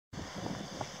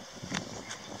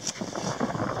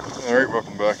Alright,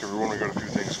 welcome back everyone. We got a few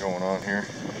things going on here.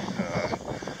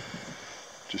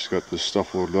 Just got this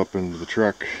stuff loaded up into the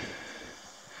truck,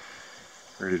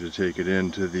 ready to take it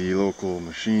into the local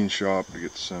machine shop to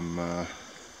get some, well,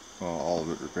 all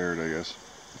of it repaired, I guess.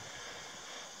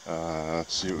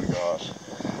 Let's see what we got.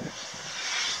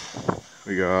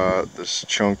 We got this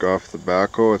chunk off the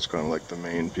backhoe. It's kind of like the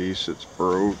main piece. It's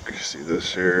broke. See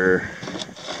this here?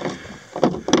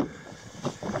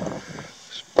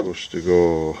 Supposed to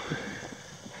go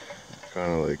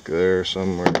kind of like there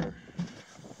somewhere.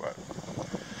 But,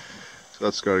 so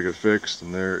that's got to get fixed.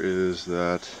 And there is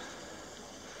that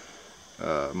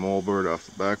moldboard off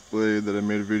the back blade that I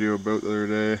made a video about the other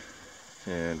day.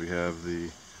 And we have the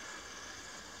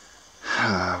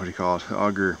what do you call it,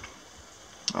 auger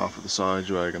off of the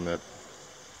silage wagon that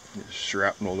is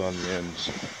shrapneled on the ends.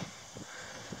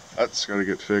 That's got to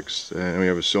get fixed. And we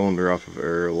have a cylinder off of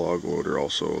our log loader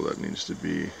also that needs to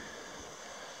be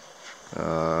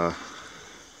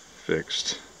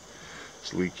fixed.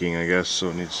 It's leaking, I guess, so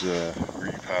it needs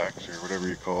repacked or whatever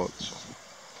you call it. So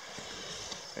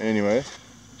anyway,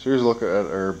 so here's a look at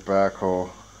our backhoe.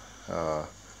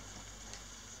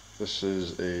 This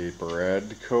is a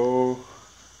Bradco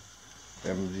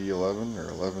MD11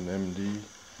 or 11MD,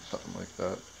 something like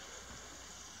that.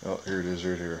 Oh, here it is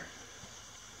right here.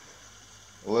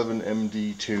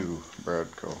 11MD2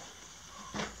 Bradco.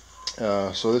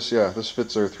 So this, yeah, this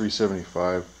fits our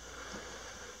 375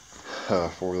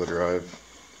 four-wheel drive.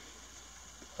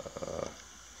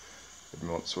 It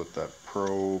mounts with that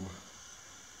probe,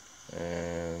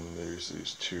 and there's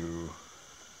these two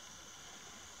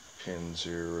pins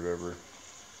here or whatever.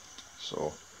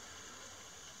 So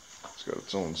it's got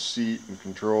its own seat and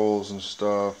controls and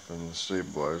stuff, and the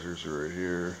stabilizers are right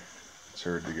here. It's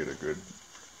hard to get a good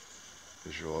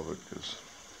visual of it because,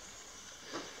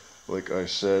 like I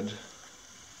said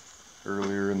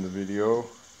earlier in the video,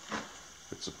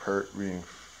 it's a part being,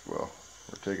 well,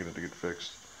 we're taking it to get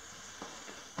fixed.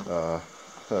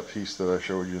 That piece that I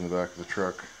showed you in the back of the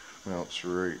truck mounts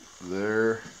right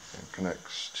there and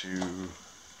connects to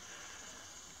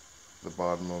the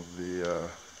bottom of the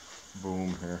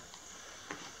boom here.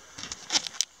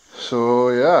 So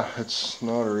yeah, it's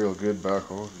not a real good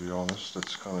backhoe, to be honest.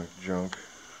 It's kind of junk.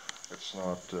 It's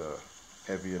not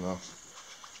heavy enough,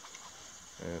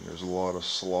 and there's a lot of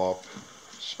slop,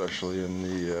 especially in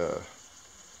the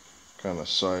kind of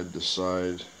side to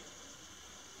side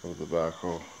of the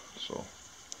backhoe. So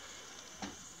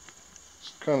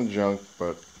it's kind of junk,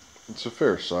 but it's a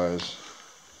fair size.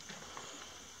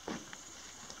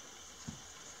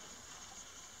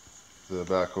 The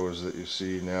backhoes that you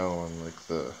see now on like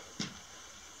the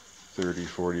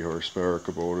 30-40 horsepower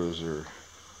Kubotas are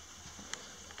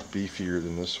beefier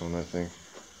than this one, I think.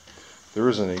 There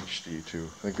is an HD too.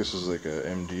 I think this is like a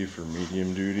MD for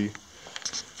medium duty,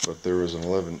 but there was an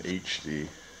 11 HD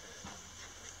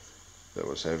that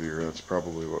was heavier. That's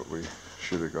probably what we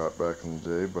should have got back in the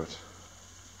day, but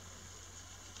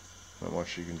not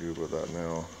much you can do about that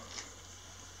now.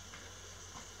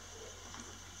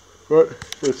 But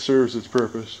it serves its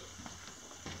purpose.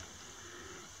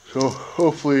 So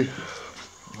hopefully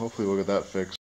we'll get that fixed.